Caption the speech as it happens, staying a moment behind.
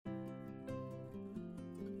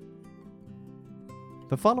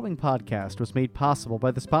The following podcast was made possible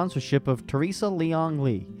by the sponsorship of Teresa Leong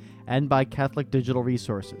Lee and by Catholic Digital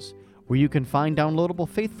Resources, where you can find downloadable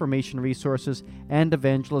faith formation resources and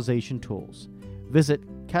evangelization tools. Visit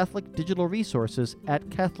Catholic Digital Resources at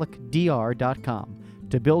catholicdr.com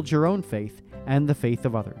to build your own faith and the faith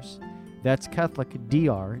of others. That's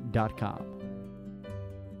catholicdr.com.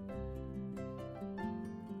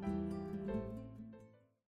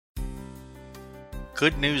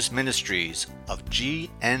 Good News Ministries of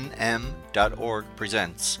GNM.org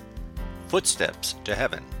presents Footsteps to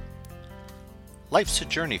Heaven. Life's a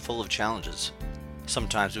journey full of challenges.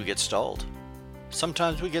 Sometimes we get stalled.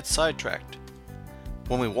 Sometimes we get sidetracked.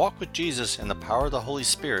 When we walk with Jesus and the power of the Holy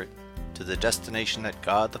Spirit to the destination that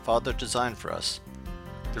God the Father designed for us,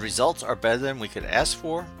 the results are better than we could ask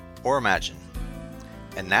for or imagine.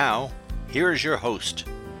 And now, here is your host,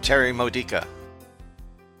 Terry Modica.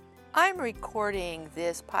 I'm recording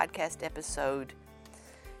this podcast episode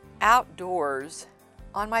outdoors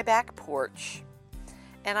on my back porch,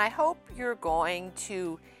 and I hope you're going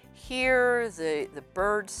to hear the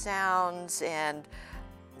bird sounds and,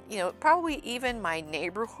 probably even my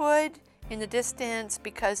neighborhood in the distance,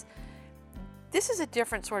 because this is a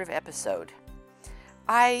different sort of episode.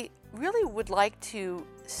 I really would like to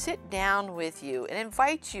sit down with you and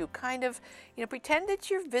invite you, pretend that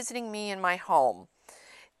you're visiting me in my home.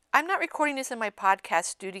 I'm not recording this in my podcast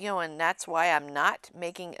studio, and that's why I'm not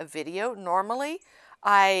making a video. Normally,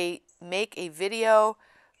 I make a video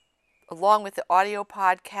along with the audio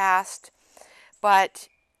podcast, but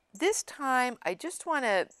this time I just want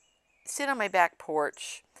to sit on my back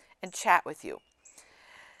porch and chat with you,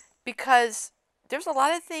 because there's a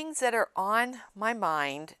lot of things that are on my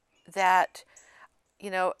mind that,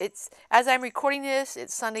 it's, as I'm recording this,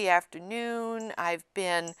 it's Sunday afternoon. I've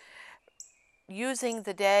been using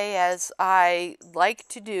the day, as I like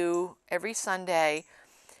to do every Sunday,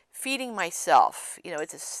 feeding myself.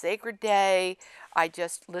 It's a sacred day. I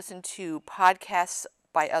just listen to podcasts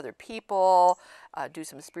by other people, do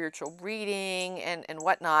some spiritual reading and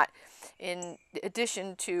whatnot, in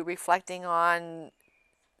addition to reflecting on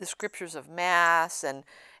the scriptures of Mass and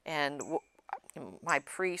my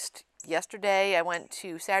priest. Yesterday I went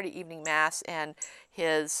to Saturday evening Mass, and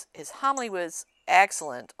his homily was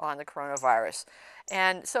excellent on the coronavirus.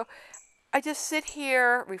 And so I just sit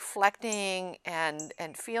here reflecting and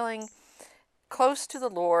feeling close to the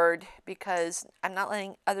Lord, because I'm not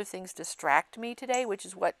letting other things distract me today, which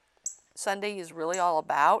is what Sunday is really all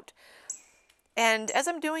about. And as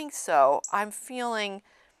I'm doing so, I'm feeling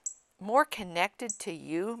more connected to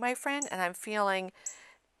you, my friend, and I'm feeling,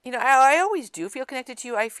 I always do feel connected to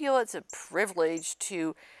you. I feel it's a privilege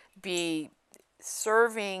to be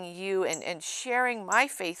serving you and sharing my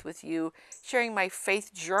faith with you, sharing my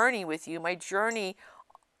faith journey with you, my journey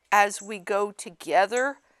as we go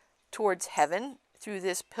together towards heaven through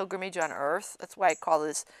this pilgrimage on earth. That's why I call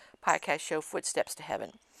this podcast show Footsteps to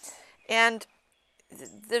Heaven. And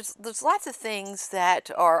there's lots of things that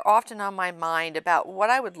are often on my mind about what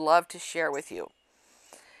I would love to share with you.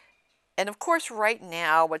 And of course, right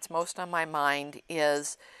now, what's most on my mind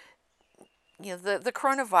is, the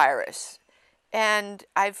coronavirus. And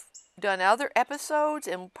I've done other episodes,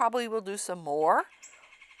 and probably will do some more,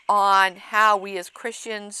 on how we as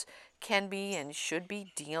Christians can be and should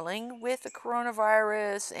be dealing with the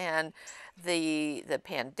coronavirus and the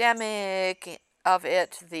pandemic of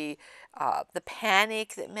it, the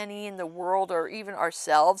panic that many in the world, or even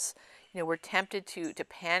ourselves, we're tempted to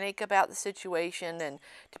panic about the situation and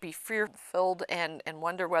to be fear-filled and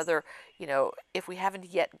wonder whether, if we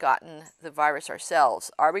haven't yet gotten the virus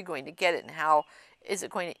ourselves, are we going to get it, and how is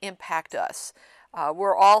it going to impact us?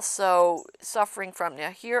 We're also suffering from, now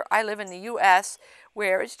here I live in the U.S.,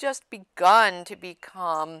 where it's just begun to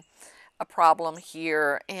become a problem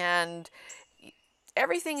here, and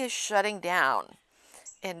everything is shutting down.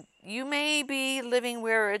 And you may be living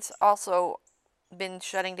where it's also been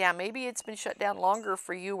shutting down. Maybe it's been shut down longer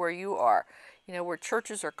for you where you are, where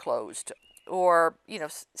churches are closed, or,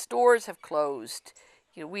 stores have closed.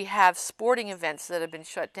 We have sporting events that have been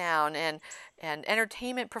shut down, and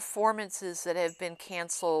entertainment performances that have been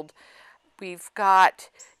canceled. We've got,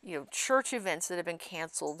 church events that have been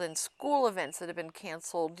canceled, and school events that have been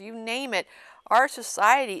canceled. You name it. Our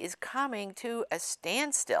society is coming to a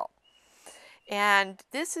standstill. And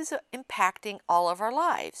this is impacting all of our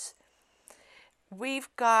lives. We've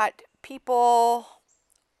got people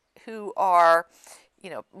who are,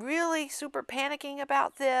 really super panicking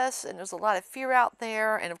about this, and there's a lot of fear out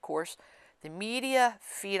there. And of course, the media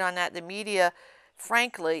feed on that. The media,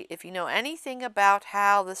 frankly, if you know anything about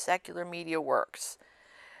how the secular media works,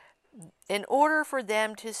 in order for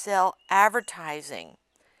them to sell advertising,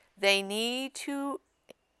 They need to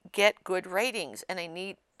get good ratings, and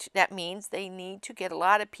that means they need to get a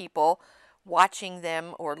lot of people watching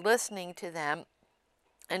them or listening to them.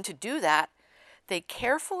 And to do that, they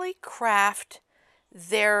carefully craft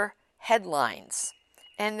their headlines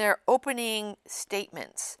and their opening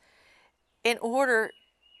statements in order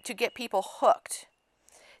to get people hooked.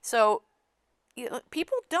 So,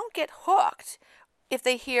 people don't get hooked if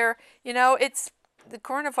they hear, it's the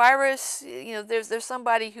coronavirus, there's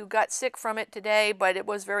somebody who got sick from it today, but it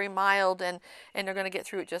was very mild and they're going to get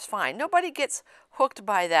through it just fine. Nobody gets hooked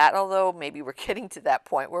by that, although maybe we're getting to that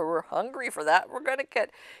point where we're hungry for that. We're going to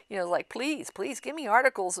get, like, please give me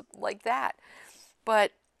articles like that.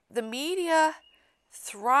 But the media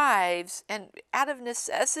thrives, and out of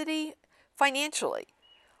necessity, financially,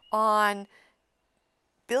 on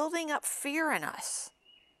building up fear in us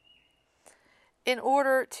in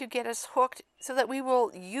order to get us hooked so that we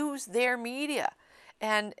will use their media.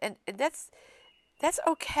 And that's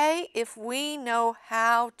okay if we know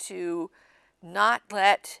how to not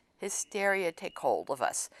let hysteria take hold of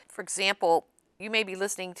us. For example, you may be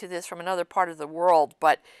listening to this from another part of the world,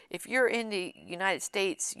 but if you're in the United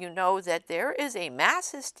States, you know that there is a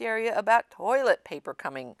mass hysteria about toilet paper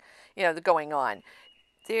going on.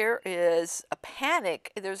 There is a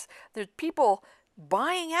panic. There's people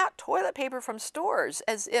buying out toilet paper from stores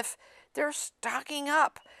as if they're stocking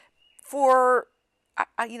up for,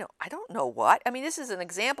 I don't know what. I mean, this is an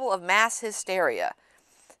example of mass hysteria.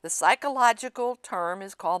 The psychological term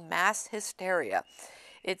is called mass hysteria.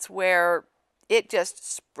 It's where it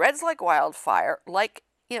just spreads like wildfire,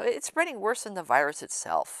 it's spreading worse than the virus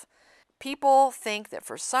itself. People think that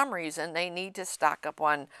for some reason they need to stock up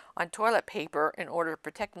on toilet paper in order to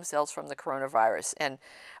protect themselves from the coronavirus,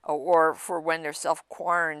 or for when they're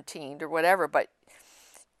self-quarantined or whatever. But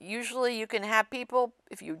usually you can have people,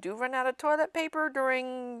 if you do run out of toilet paper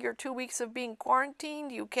during your 2 weeks of being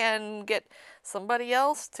quarantined, you can get somebody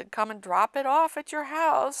else to come and drop it off at your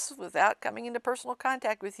house without coming into personal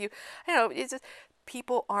contact with you. It's just,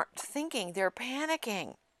 people aren't thinking, they're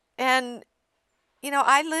panicking. And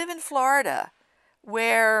I live in Florida,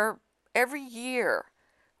 where every year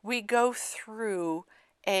we go through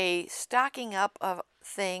a stocking up of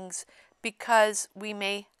things because we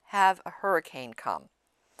may have a hurricane come.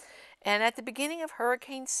 And at the beginning of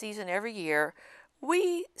hurricane season every year,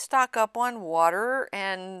 we stock up on water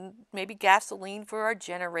and maybe gasoline for our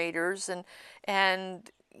generators and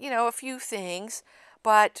a few things.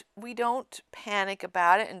 But we don't panic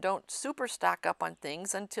about it and don't super stock up on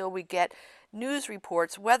things until we get news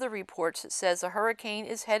reports, weather reports that says a hurricane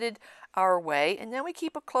is headed our way, and then we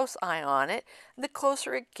keep a close eye on it. And the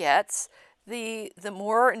closer it gets, the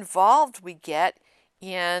more involved we get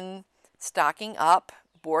in stocking up,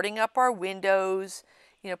 boarding up our windows,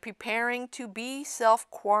 preparing to be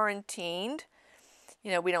self-quarantined.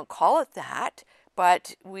 We don't call it that,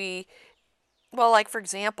 but like for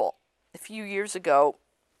example, a few years ago,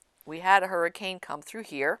 we had a hurricane come through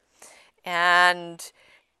here, and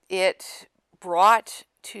it brought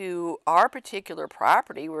to our particular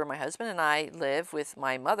property where my husband and I live with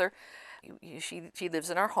my mother. She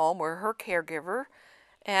lives in our home. We're her caregiver.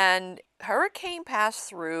 And hurricane passed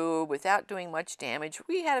through without doing much damage.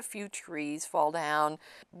 We had a few trees fall down.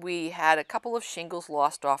 We had a couple of shingles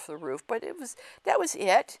lost off the roof, but that was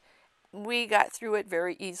it. We got through it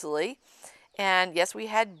very easily. And yes, we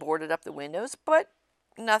had boarded up the windows, but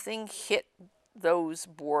nothing hit those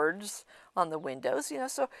boards on the windows,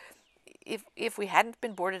 so if we hadn't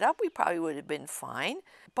been boarded up, we probably would have been fine.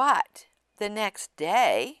 But the next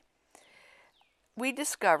day, we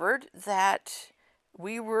discovered that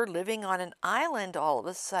we were living on an island all of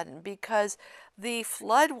a sudden because the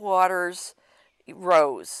floodwaters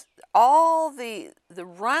rose. All the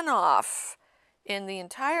runoff in the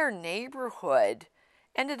entire neighborhood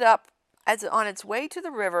ended up on its way to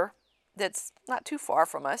the river that's not too far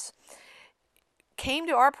from us, came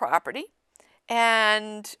to our property,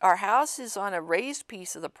 and our house is on a raised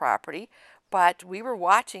piece of the property, but we were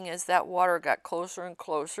watching as that water got closer and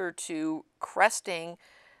closer to cresting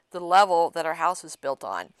the level that our house was built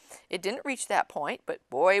on. It didn't reach that point, but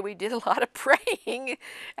boy, we did a lot of praying,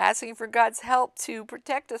 asking for God's help to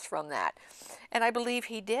protect us from that. And I believe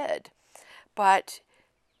He did. But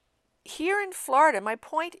here in Florida, my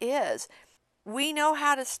point is, we know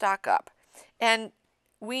how to stock up. And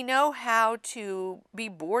we know how to be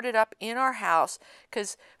boarded up in our house,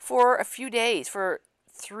 because for a few days, for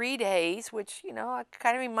 3 days, which,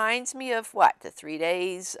 kind of reminds me of the 3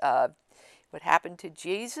 days of what happened to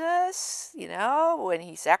Jesus, when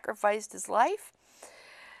He sacrificed His life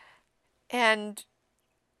and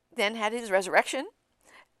then had His resurrection.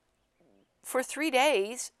 For 3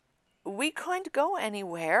 days, we couldn't go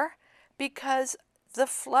anywhere because the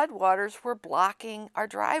floodwaters were blocking our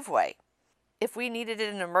driveway. If we needed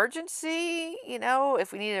an emergency,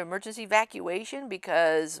 if we needed an emergency evacuation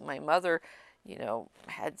because my mother,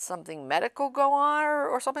 had something medical go on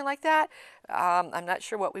or something like that, I'm not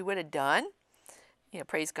sure what we would have done.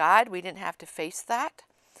 Praise God, we didn't have to face that.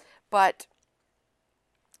 But,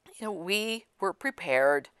 we were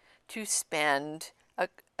prepared to spend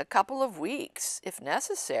a couple of weeks, if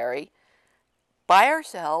necessary, by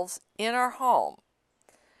ourselves in our home.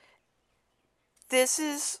 This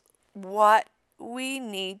is what we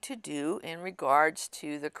need to do in regards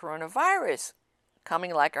to the coronavirus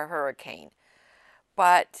coming like a hurricane.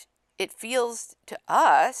 But it feels to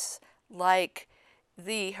us like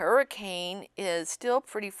the hurricane is still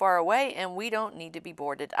pretty far away and we don't need to be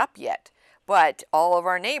boarded up yet. But all of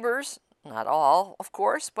our neighbors, not all, of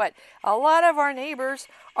course, but a lot of our neighbors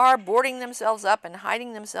are boarding themselves up and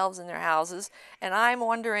hiding themselves in their houses. And I'm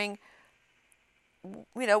wondering,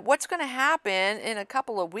 what's going to happen in a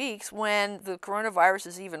couple of weeks when the coronavirus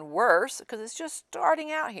is even worse, because it's just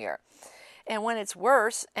starting out here. And when it's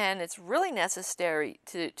worse and it's really necessary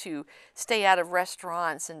to stay out of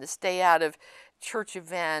restaurants and to stay out of church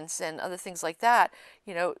events and other things like that,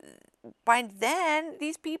 by then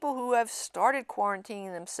these people who have started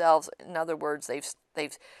quarantining themselves, in other words,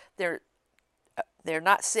 they're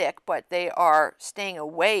not sick, but they are staying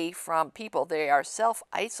away from people. They are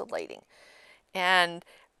self-isolating. And,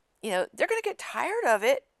 they're going to get tired of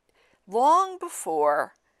it long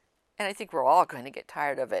before, and I think we're all going to get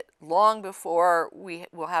tired of it, long before we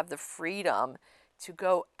will have the freedom to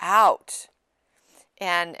go out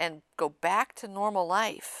and go back to normal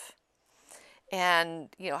life.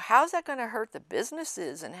 And, how's that going to hurt the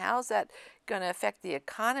businesses, and how's that going to affect the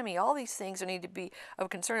economy? All these things need to be of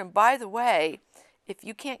concern. And by the way, if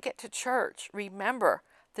you can't get to church, remember,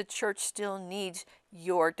 the church still needs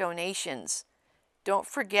your donations. Don't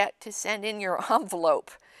forget to send in your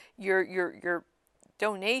envelope, your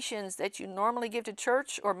donations that you normally give to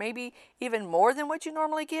church, or maybe even more than what you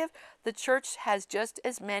normally give. The church has just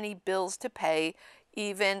as many bills to pay,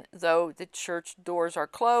 even though the church doors are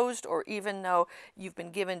closed, or even though you've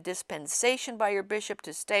been given dispensation by your bishop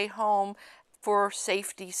to stay home for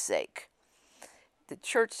safety's sake. The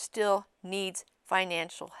church still needs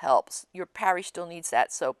financial helps. Your parish still needs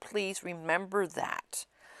that, so please remember that.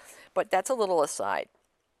 But that's a little aside.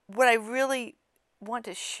 What I really want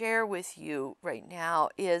to share with you right now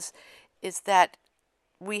is that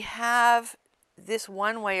we have this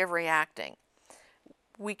one way of reacting.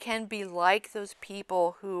 We can be like those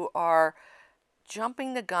people who are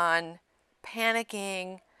jumping the gun,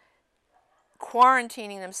 panicking,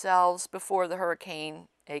 quarantining themselves before the hurricane,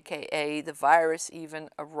 aka the virus, even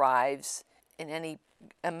arrives in any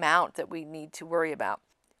amount that we need to worry about.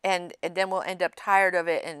 And then we'll end up tired of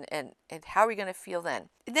it, and how are we going to feel then?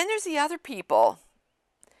 And then there's the other people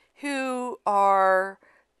who are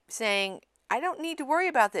saying, I don't need to worry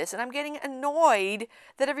about this, and I'm getting annoyed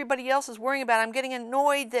that everybody else is worrying about it. I'm getting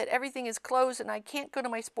annoyed that everything is closed and I can't go to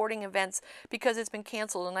my sporting events because it's been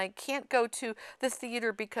canceled, and I can't go to the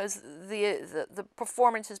theater because the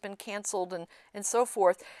performance has been canceled, and so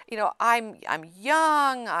forth. I'm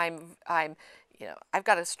young, I've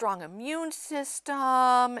got a strong immune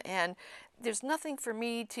system, and there's nothing for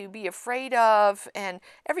me to be afraid of, and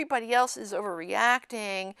everybody else is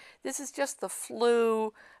overreacting. This is just the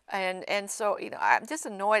flu, and so, I'm just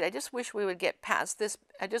annoyed. I just wish we would get past this.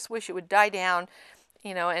 I just wish it would die down,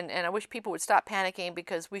 and I wish people would stop panicking,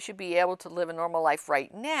 because we should be able to live a normal life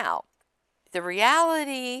right now. The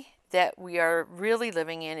reality that we are really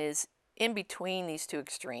living in is in between these two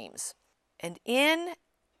extremes. And in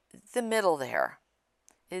the middle there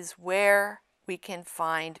is where we can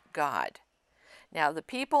find God. Now, the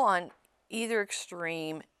people on either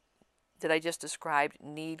extreme that I just described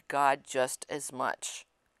need God just as much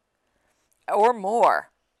or more.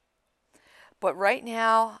 But right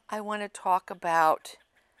now, I want to talk about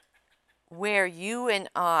where you and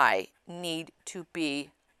I need to be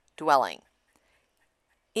dwelling.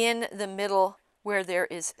 In the middle, where there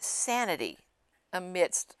is sanity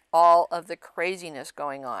amidst all of the craziness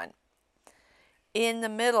going on. In the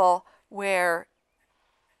middle, where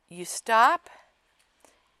you stop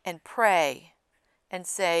and pray and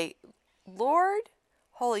say, Lord,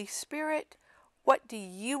 Holy Spirit, what do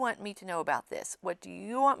you want me to know about this? What do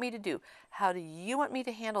you want me to do? How do you want me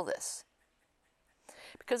to handle this?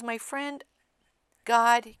 Because, my friend,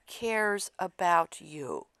 God cares about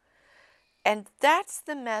you. And that's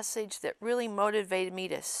the message that really motivated me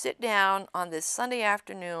to sit down on this Sunday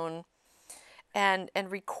afternoon and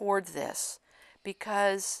record this.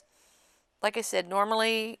 Because, like I said,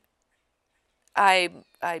 normally I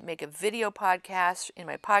make a video podcast in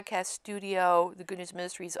my podcast studio, the Good News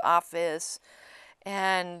Ministries office.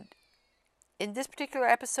 And in this particular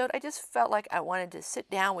episode, I just felt like I wanted to sit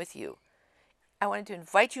down with you. I wanted to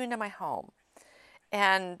invite you into my home.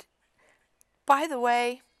 And by the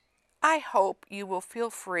way, I hope you will feel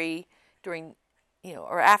free during,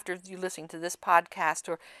 or after you listening to this podcast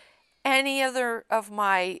or any other of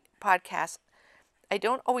my podcasts. I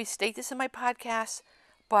don't always state this in my podcasts,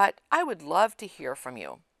 but I would love to hear from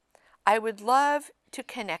you. I would love to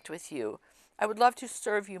connect with you. I would love to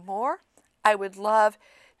serve you more. I would love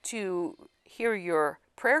to hear your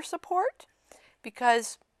prayer support,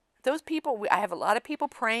 because those people, I have a lot of people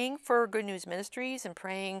praying for Good News Ministries and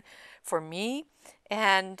praying for me,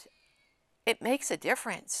 and it makes a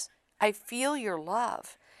difference. I feel your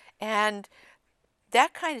love, and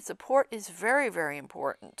that kind of support is very, very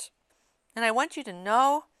important. And I want you to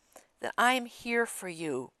know that I am here for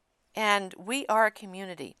you, and we are a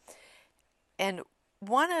community. And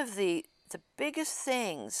one of the biggest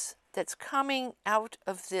things that's coming out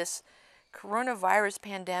of this coronavirus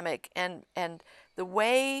pandemic and the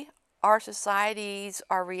way our societies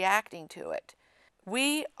are reacting to it,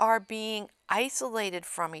 we are being isolated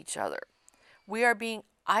from each other. We are being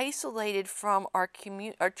isolated from our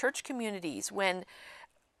church communities when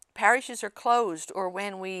parishes are closed, or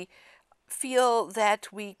when we feel that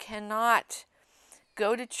we cannot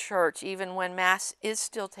go to church even when Mass is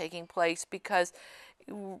still taking place because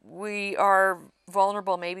we are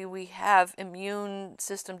vulnerable. Maybe we have immune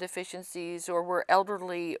system deficiencies, or we're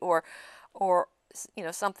elderly, or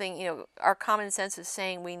something, our common sense is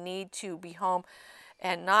saying we need to be home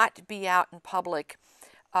and not be out in public.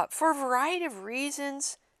 For a variety of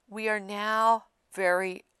reasons, we are now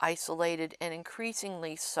very isolated, and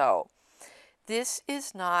increasingly so. This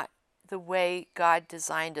is not the way God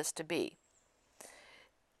designed us to be.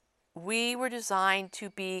 We were designed to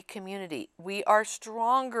be community. We are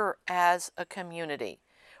stronger as a community.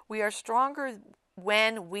 We are stronger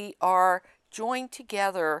when we are joined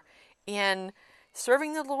together in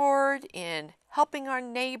serving the Lord, in helping our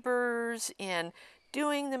neighbors, in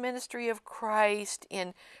doing the ministry of Christ,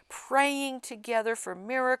 in praying together for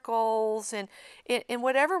miracles, and in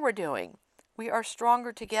whatever we're doing. We are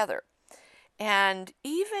stronger together. And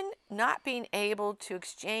even not being able to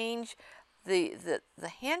exchange the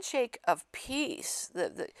handshake of peace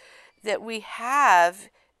that we have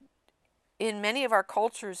in many of our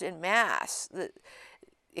cultures in Mass,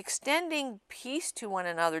 extending peace to one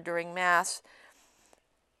another during Mass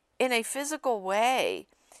in a physical way,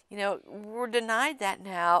 we're denied that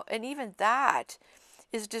now. And even that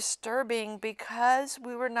is disturbing, because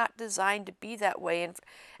we were not designed to be that way. And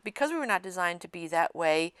because we were not designed to be that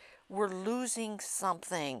way, we're losing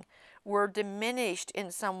something. We're diminished in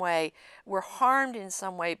some way. We're harmed in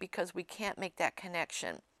some way because we can't make that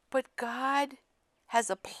connection. But God has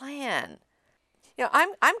a plan.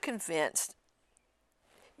 I'm convinced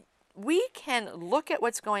we can look at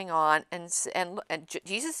what's going on, and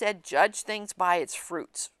Jesus said, judge things by its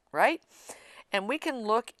fruits, right? And we can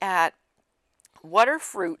look at what are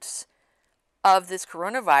fruits of this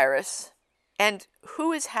coronavirus, and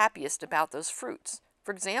who is happiest about those fruits.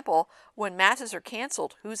 For example, when Masses are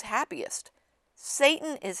canceled, who's happiest?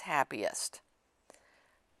 Satan is happiest.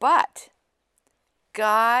 But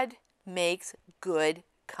God makes good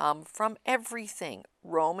come from everything.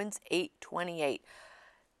 Romans 8:28.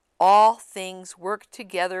 All things work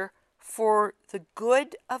together for the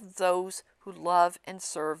good of those who love and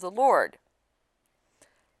serve the Lord.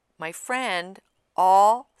 My friend,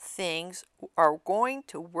 all things are going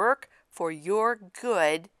to work for your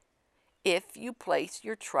good if you place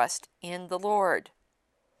your trust in the Lord.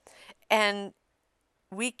 And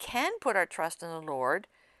we can put our trust in the Lord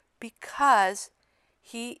because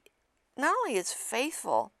He not only is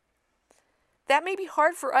faithful. That may be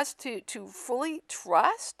hard for us to fully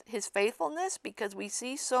trust His faithfulness, because we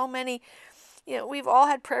see so many, we've all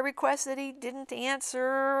had prayer requests that He didn't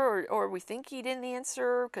answer, or we think He didn't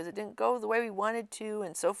answer because it didn't go the way we wanted to,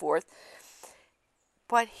 and so forth.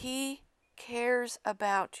 But He cares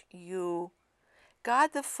about you.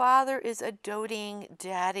 God the Father is a doting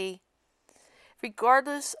daddy.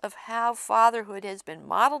 Regardless of how fatherhood has been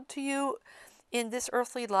modeled to you in this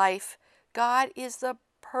earthly life, God is the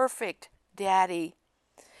perfect daddy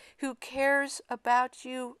who cares about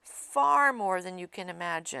you far more than you can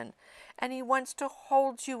imagine. And He wants to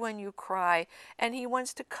hold you when you cry, and He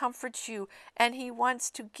wants to comfort you, and He wants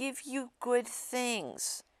to give you good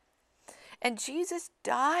things. And Jesus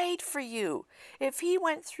died for you. If He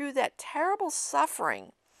went through that terrible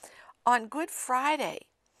suffering on Good Friday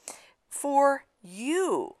for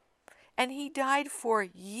you, and he died for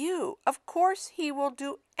you. Of course, he will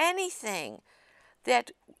do anything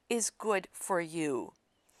that is good for you.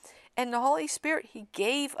 And the Holy Spirit, he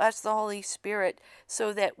gave us the Holy Spirit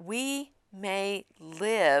so that we may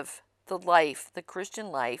live the life, the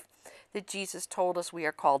Christian life, that Jesus told us we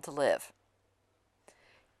are called to live.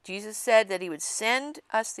 Jesus said that he would send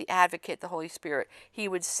us the advocate, the Holy Spirit. He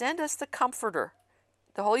would send us the comforter.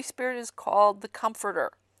 The Holy Spirit is called the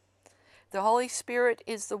comforter. The Holy Spirit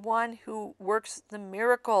is the one who works the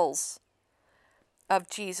miracles of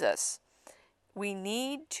Jesus. We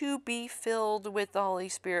need to be filled with the Holy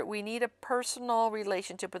Spirit. We need a personal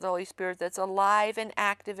relationship with the Holy Spirit that's alive and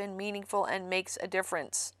active and meaningful and makes a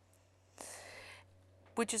difference.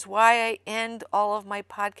 Which is why I end all of my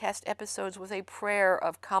podcast episodes with a prayer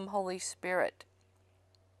of Come Holy Spirit.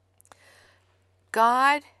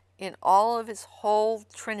 God, in all of his whole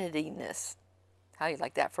Trinityness, how do you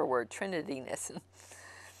like that for a word, Trinityness?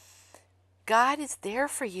 God is there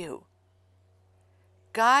for you.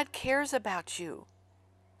 God cares about you.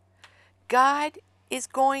 God is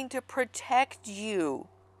going to protect you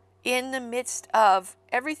in the midst of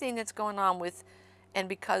everything that's going on with and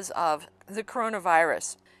because of the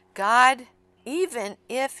coronavirus. God, even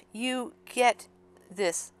if you get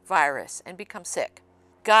this virus and become sick,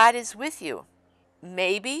 God is with you.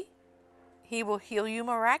 Maybe he will heal you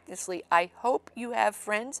miraculously. I hope you have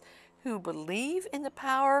friends who believe in the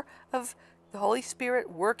power of the Holy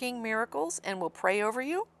Spirit working miracles and will pray over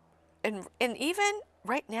you. And even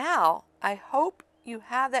right now, I hope you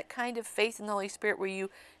have that kind of faith in the Holy Spirit where you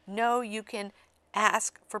know you can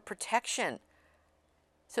ask for protection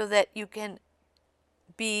so that you can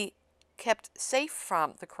be kept safe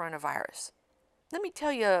from the coronavirus. Let me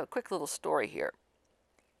tell you a quick little story here.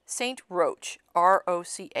 Saint Roch,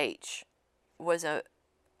 R-O-C-H, was a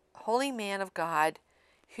holy man of God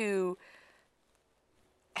who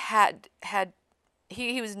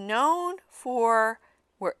he was known for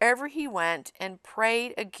wherever he went and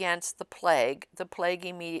prayed against the plague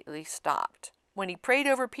immediately stopped. When he prayed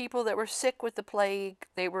over people that were sick with the plague,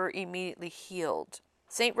 they were immediately healed.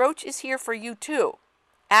 Saint Roch is here for you too.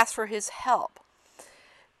 Ask for his help.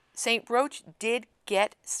 Saint Roch did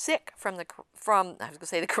get sick from the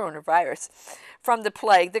coronavirus, from the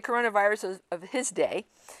plague, the coronavirus of his day.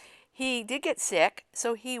 He did get sick,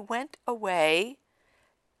 so he went away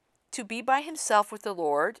to be by himself with the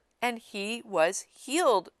Lord, and he was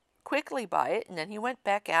healed quickly by it, and then he went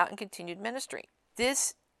back out and continued ministry.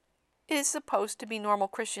 This is supposed to be normal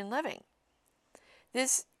Christian living.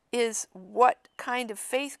 This is what kind of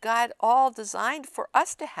faith God all designed for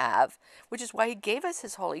us to have, which is why he gave us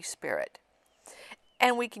his Holy Spirit.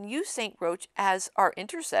 And we can use Saint Roch as our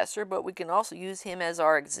intercessor, but we can also use him as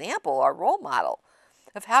our example, our role model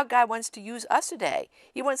of how God wants to use us today.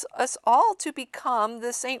 He wants us all to become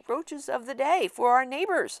the Saint Roches of the day for our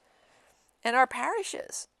neighbors and our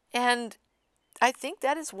parishes. And I think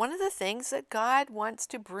that is one of the things that God wants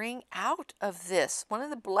to bring out of this. One of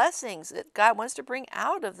the blessings that God wants to bring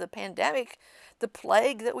out of the pandemic, the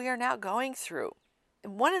plague that we are now going through.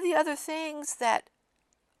 And one of the other things that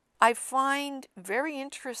I find very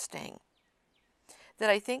interesting that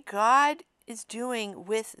I think God is doing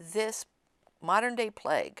with this modern day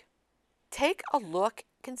plague. Take a look,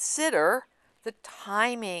 consider the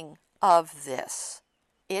timing of this.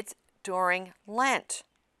 It's during Lent.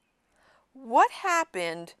 What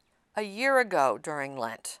happened a year ago during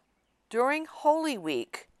Lent? During Holy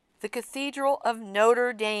Week, the Cathedral of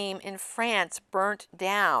Notre Dame in France burnt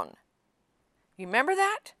down. You remember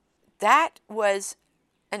that? That was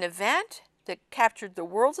an event that captured the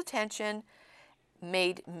world's attention,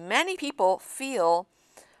 made many people feel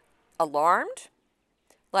alarmed,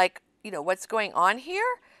 like, what's going on here?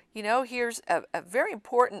 Here's a very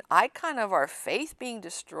important icon of our faith being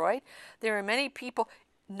destroyed. There are many people,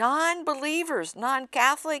 non-believers,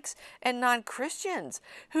 non-Catholics, and non-Christians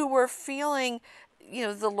who were feeling,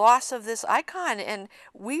 the loss of this icon. And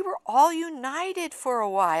we were all united for a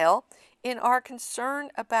while in our concern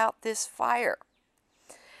about this fire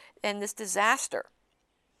and this disaster.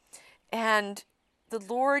 And the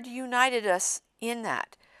Lord united us in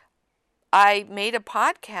that. I made a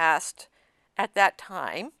podcast at that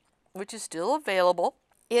time, which is still available.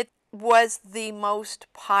 It was the most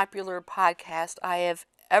popular podcast I have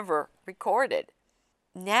ever recorded.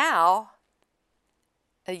 Now,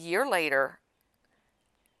 a year later,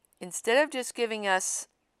 instead of just giving us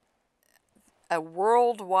a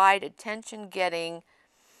worldwide attention-getting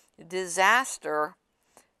disaster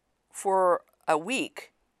for a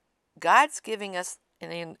week, God's giving us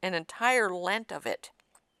an entire Lent of it.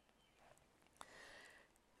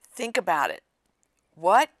 Think about it.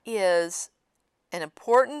 What is an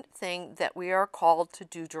important thing that we are called to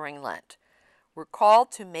do during Lent. We're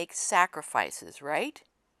called to make sacrifices, right?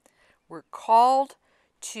 We're called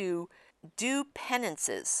to do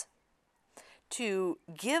penances, to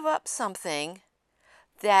give up something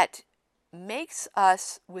that makes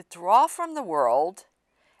us withdraw from the world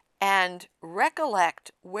and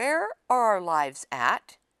recollect, where are our lives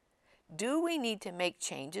at? Do we need to make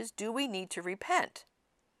changes? Do we need to repent?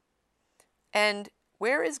 And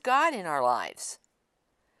where is God in our lives?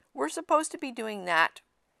 We're supposed to be doing that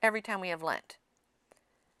every time we have Lent.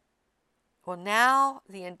 Well, now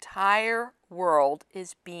the entire world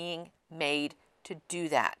is being made to do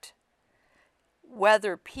that.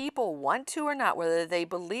 Whether people want to or not, whether they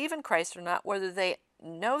believe in Christ or not, whether they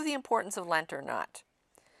know the importance of Lent or not,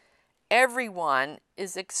 everyone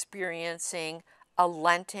is experiencing a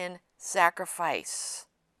Lenten sacrifice.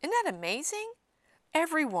 Isn't that amazing?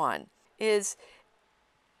 Everyone is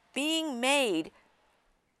being made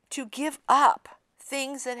to give up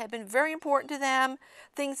things that have been very important to them,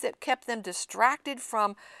 things that kept them distracted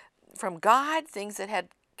from God, things that had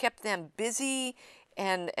kept them busy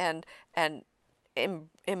and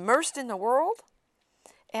immersed in the world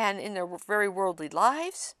and in their very worldly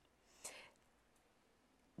lives.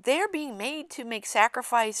 They're being made to make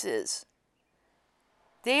sacrifices.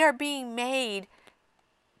 They are being made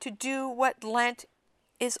to do what Lent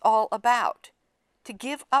is all about, to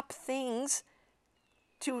give up things,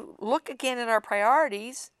 to look again at our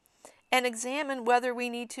priorities and examine whether we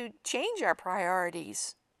need to change our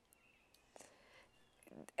priorities.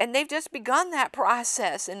 And they've just begun that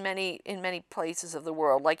process in many places of the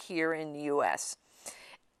world, like here in the U.S.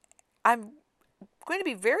 I'm going to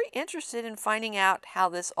be very interested in finding out how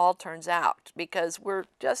this all turns out, because we're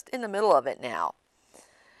just in the middle of it now.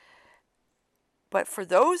 But for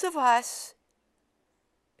those of us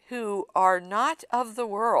who are not of the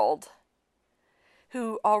world,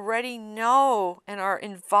 who already know and are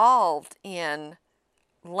involved in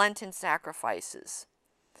Lenten sacrifices,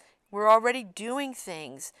 we're already doing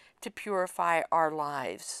things to purify our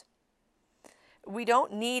lives. We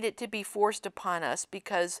don't need it to be forced upon us,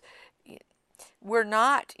 because we're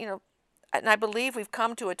not, and I believe we've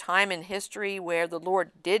come to a time in history where the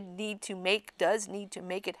Lord does need to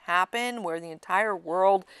make it happen, where the entire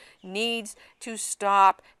world needs to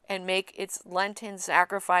stop and make its Lenten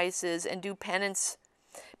sacrifices and do penance,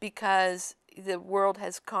 because the world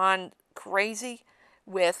has gone crazy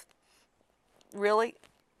with, really,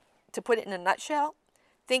 to put it in a nutshell,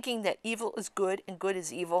 thinking that evil is good and good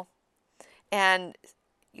is evil. And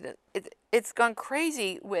it's gone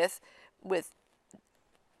crazy with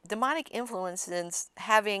demonic influences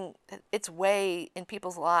having its way in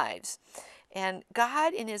people's lives. And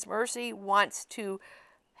God, in His mercy, wants to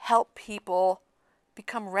help people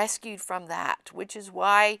become rescued from that, which is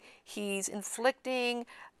why He's inflicting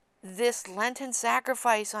this Lenten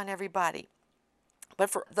sacrifice on everybody. But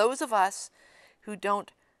for those of us who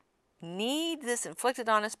don't need this inflicted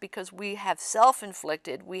on us, because we have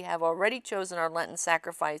self-inflicted, we have already chosen our Lenten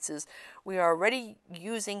sacrifices, we are already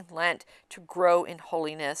using Lent to grow in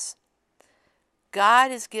holiness, God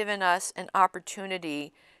has given us an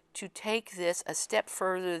opportunity to take this a step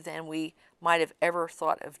further than we might have ever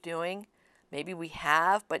thought of doing. Maybe we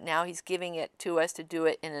have, but now He's giving it to us to do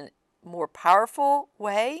it in a more powerful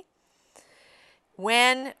way.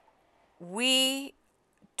 When we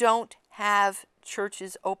don't have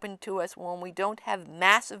churches open to us, when we don't have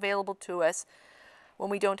Mass available to us, when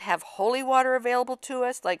we don't have holy water available to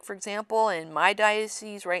us, like for example in my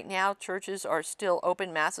diocese right now, churches are still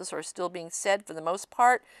open, Masses are still being said for the most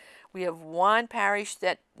part. We have one parish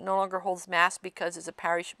that no longer holds Mass because it's a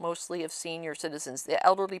parish mostly of senior citizens, the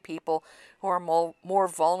elderly people who are more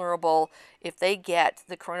vulnerable. If they get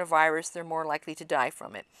the coronavirus, they're more likely to die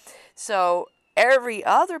from it. So every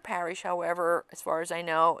other parish, however, as far as I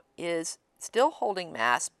know, is still holding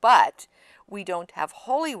Mass, but we don't have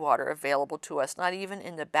holy water available to us, not even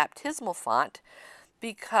in the baptismal font,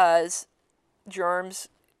 because germs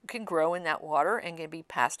can grow in that water and can be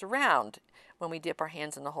passed around when we dip our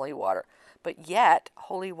hands in the holy water. But yet,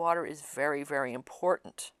 holy water is very, very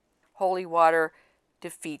important. Holy water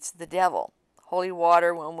defeats the devil. Holy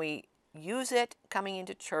water, when we use it coming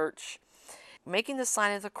into church, making the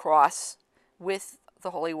sign of the cross with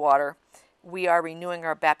the holy water, we are renewing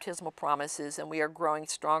our baptismal promises, and we are growing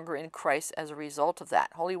stronger in Christ as a result of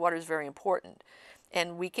that. Holy water is very important.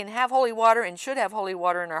 And we can have holy water and should have holy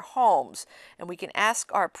water in our homes. And we can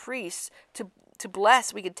ask our priests to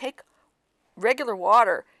bless. We can take regular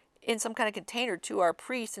water in some kind of container to our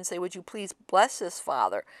priest and say, would you please bless this,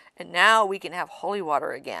 Father? And now we can have holy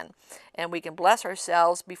water again. And we can bless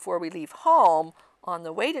ourselves before we leave home on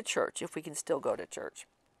the way to church, if we can still go to church.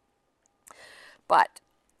 But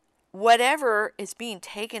whatever is being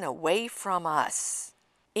taken away from us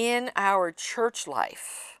in our church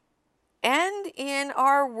life and in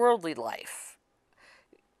our worldly life,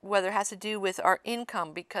 whether it has to do with our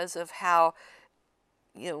income because of how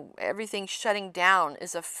everything shutting down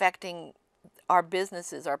is affecting our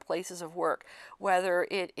businesses, our places of work, whether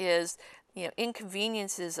it is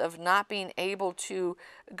inconveniences of not being able to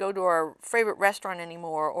go to our favorite restaurant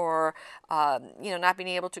anymore, or not being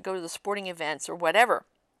able to go to the sporting events or whatever.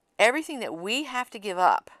 Everything that we have to give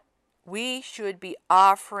up, we should be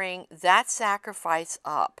offering that sacrifice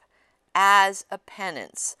up as a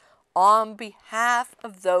penance on behalf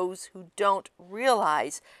of those who don't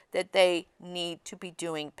realize that they need to be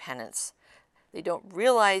doing penance. They don't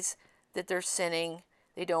realize that they're sinning.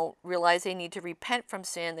 They don't realize they need to repent from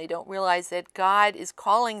sin. They don't realize that God is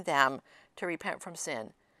calling them to repent from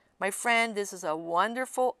sin. My friend, this is a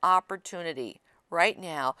wonderful opportunity right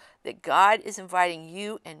now that God is inviting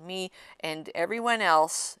you and me and everyone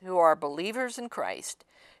else who are believers in Christ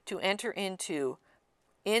to enter into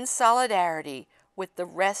in solidarity with the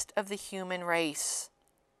rest of the human race.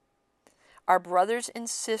 Our brothers and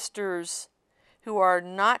sisters who are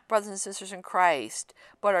not brothers and sisters in Christ,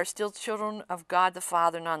 but are still children of God the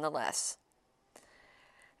Father nonetheless.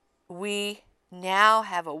 We now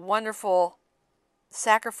have a wonderful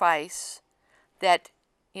sacrifice that,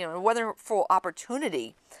 a wonderful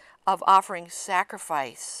opportunity of offering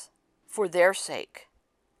sacrifice for their sake,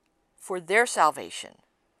 for their salvation,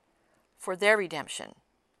 for their redemption.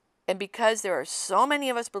 And because there are so many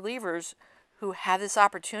of us believers who have this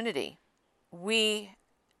opportunity, we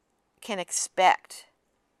can expect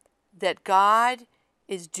that God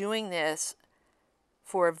is doing this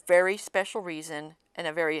for a very special reason and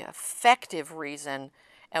a very effective reason,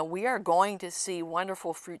 and we are going to see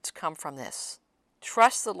wonderful fruits come from this.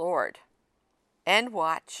 Trust the Lord and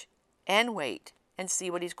watch and wait and see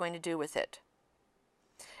what He's going to do with it.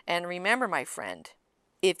 And remember, my friend,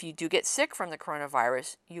 if you do get sick from the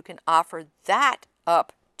coronavirus, you can offer that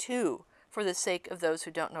up too for the sake of those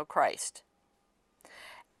who don't know Christ.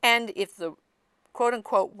 And if the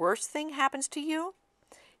quote-unquote worst thing happens to you,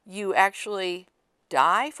 you actually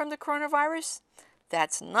die from the coronavirus,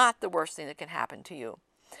 that's not the worst thing that can happen to you,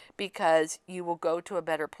 because you will go to a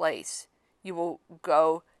better place. You will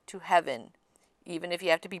go to heaven, even if you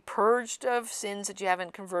have to be purged of sins that you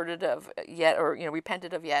haven't converted of yet, or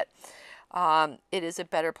repented of yet. It is a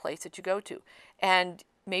better place that you go to. And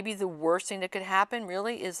maybe the worst thing that could happen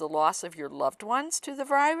really is the loss of your loved ones to the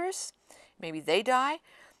virus. Maybe they die.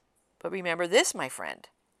 But remember this, my friend,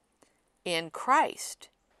 in Christ,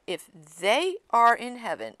 if they are in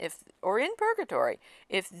heaven, or in purgatory,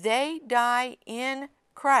 if they die in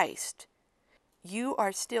Christ, you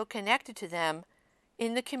are still connected to them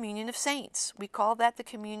in the communion of saints. We call that the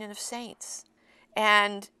communion of saints.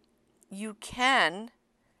 And you can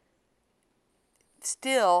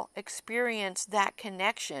still experience that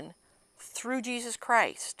connection through Jesus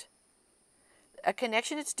Christ. A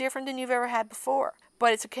connection that's different than you've ever had before.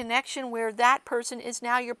 But it's a connection where that person is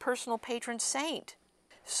now your personal patron saint.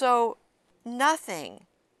 So nothing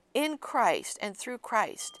in Christ and through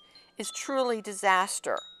Christ is truly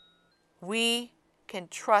disaster. We can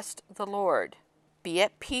trust the Lord. Be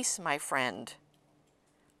at peace, my friend.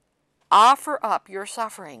 Offer up your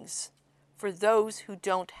sufferings for those who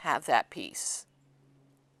don't have that peace.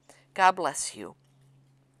 God bless you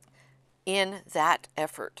in that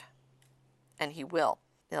effort. And He will.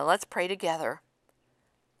 Now let's pray together.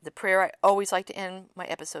 The prayer I always like to end my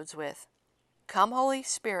episodes with. Come, Holy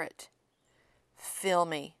Spirit, fill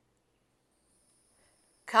me.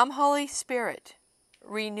 Come, Holy Spirit,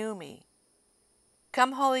 renew me.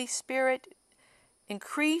 Come, Holy Spirit,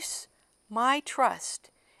 increase my trust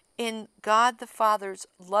in God the Father's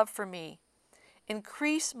love for me.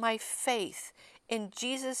 Increase my faith in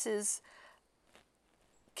Jesus'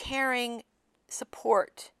 caring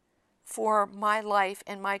support for my life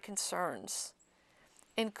and my concerns.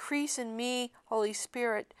 Increase in me, Holy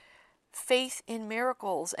Spirit, faith in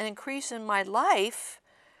miracles, and increase in my life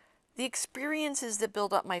the experiences that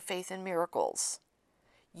build up my faith in miracles.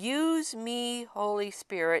 Use me, Holy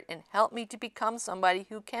Spirit, and help me to become somebody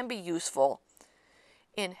who can be useful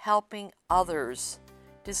in helping others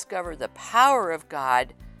discover the power of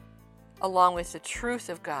God along with the truth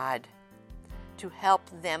of God, to help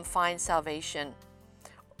them find salvation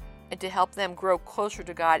and to help them grow closer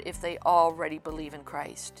to God if they already believe in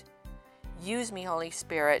Christ. Use me, Holy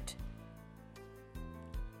Spirit.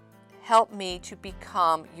 Help me to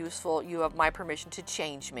become useful. You have my permission to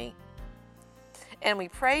change me. And we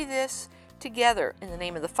pray this together in the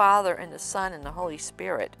name of the Father, and the Son, and the Holy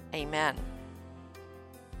Spirit. Amen.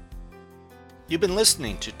 You've been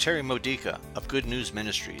listening to Terry Modica of Good News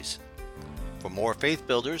Ministries. For more faith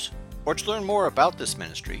builders, or to learn more about this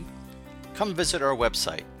ministry, come visit our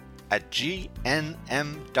website at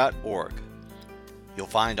gnm.org. You'll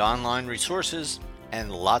find online resources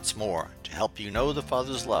and lots more to help you know the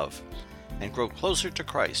Father's love and grow closer to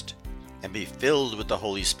Christ and be filled with the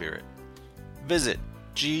Holy Spirit. Visit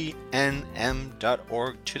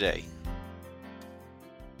gnm.org today.